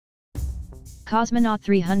Cosmonaute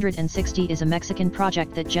 360 is a Mexican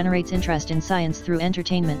project that generates interest in science through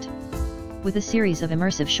entertainment. With a series of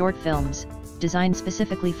immersive short films, designed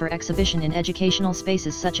specifically for exhibition in educational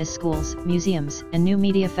spaces such as schools, museums, and new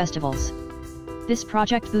media festivals. This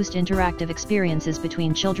project boosts interactive experiences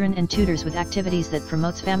between children and tutors with activities that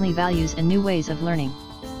promotes family values and new ways of learning.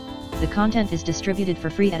 The content is distributed for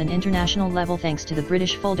free at an international level thanks to the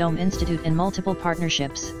British Fulldome Institute and multiple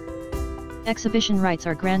partnerships. Exhibition rights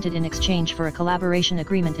are granted in exchange for a collaboration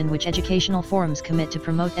agreement in which educational forums commit to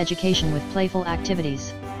promote education with playful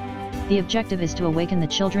activities. The objective is to awaken the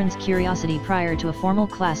children's curiosity prior to a formal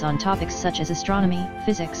class on topics such as astronomy,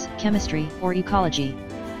 physics, chemistry, or ecology.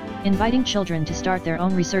 Inviting children to start their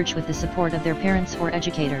own research with the support of their parents or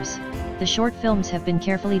educators. The short films have been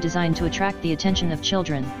carefully designed to attract the attention of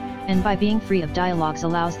children, and by being free of dialogues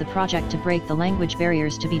allows the project to break the language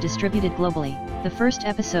barriers to be distributed globally. The first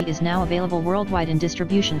episode is now available worldwide in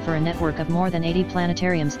distribution for a network of more than 80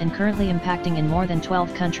 planetariums and currently impacting in more than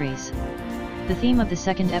 12 countries. The theme of the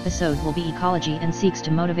second episode will be ecology and seeks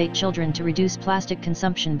to motivate children to reduce plastic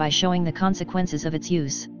consumption by showing the consequences of its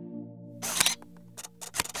use.